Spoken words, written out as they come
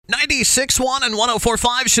96.1 and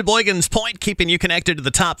 104.5 Sheboygan's Point, keeping you connected to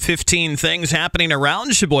the top 15 things happening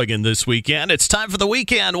around Sheboygan this weekend. It's time for the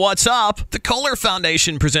weekend. What's up? The Kohler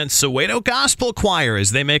Foundation presents Soweto Gospel Choir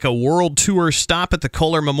as they make a world tour stop at the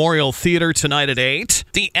Kohler Memorial Theater tonight at 8.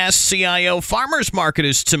 The SCIO Farmers Market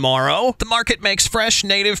is tomorrow. The market makes fresh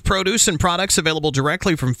native produce and products available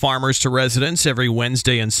directly from farmers to residents every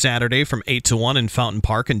Wednesday and Saturday from 8 to 1 in Fountain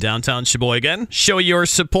Park in downtown Sheboygan. Show your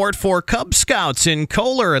support for Cub Scouts in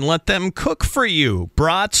Kohler and let them cook for you.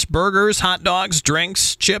 Brats, burgers, hot dogs,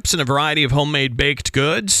 drinks, chips, and a variety of homemade baked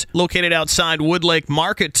goods. Located outside Wood Lake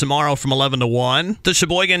Market tomorrow from 11 to 1. The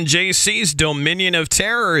Sheboygan JC's Dominion of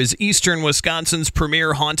Terror is eastern Wisconsin's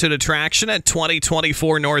premier haunted attraction at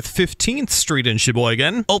 2024 North 15th Street in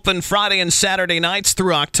Sheboygan. Open Friday and Saturday nights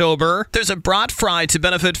through October. There's a brat fry to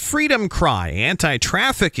benefit Freedom Cry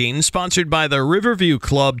anti-trafficking, sponsored by the Riverview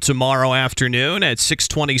Club tomorrow afternoon at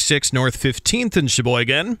 626 North 15th in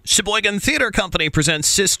Sheboygan. Sheboygan Theater Company presents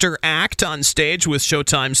Sister Act on stage with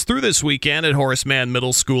showtimes through this weekend at Horace Mann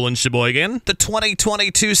Middle School in Sheboygan. The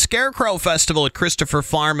 2022 Scarecrow Festival at Christopher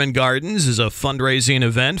Farm and Gardens is a fundraising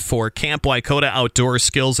event for Camp Wykota Outdoor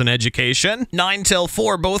Skills and Education. 9 till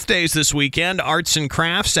 4 both days this weekend. Arts and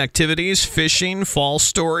crafts, activities, fishing, fall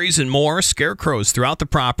stories, and more. Scarecrows throughout the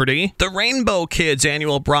property. The Rainbow Kids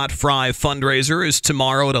annual Brat Fry fundraiser is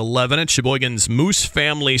tomorrow at 11 at Sheboygan's Moose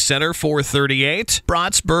Family Center, 438.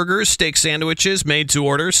 Brats, burgers, steak sandwiches, made to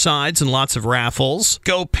order, sides, and lots of raffles.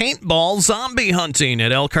 Go paintball zombie hunting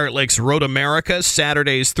at Elkhart Lake's Road America,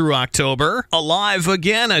 Saturdays through October. Alive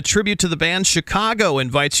Again, a tribute to the band Chicago,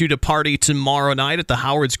 invites you to party tomorrow night at the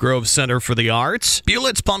Howards Grove Center for the Arts.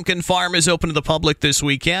 Bulett's Pumpkin Farm is open to the public this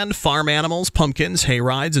weekend. Farm animals, pumpkins, hay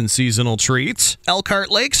rides, and seasonal treats.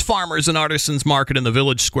 Elkhart Lake's Farmers and Artisans Market in the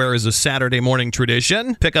Village Square is a Saturday morning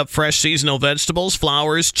tradition. Pick up fresh seasonal vegetables,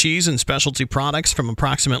 flowers, cheese, and specialty products from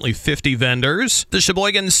approximately 50 vendors. The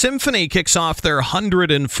Sheboygan Symphony kicks off their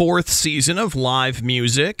 104th season of live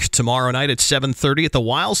music tomorrow night at 7:30 at the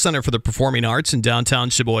Weil Center for the Performing Arts in downtown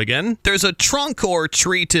Sheboygan. There's a trunk or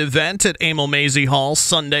treat event at Emil Mazie Hall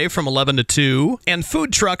Sunday from 11 to 2. And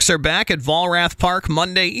food trucks are back at Vollrath Park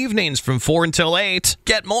Monday evenings from 4 until 8.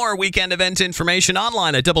 Get more weekend event information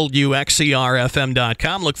online at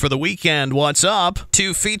WXERFM.com. Look for the weekend What's Up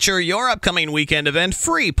to feature your upcoming weekend event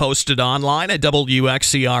free, posted online at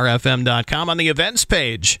WXERFM.com on the events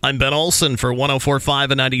page. I'm Ben Olson for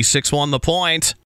 104.5 and 96.1 The Point.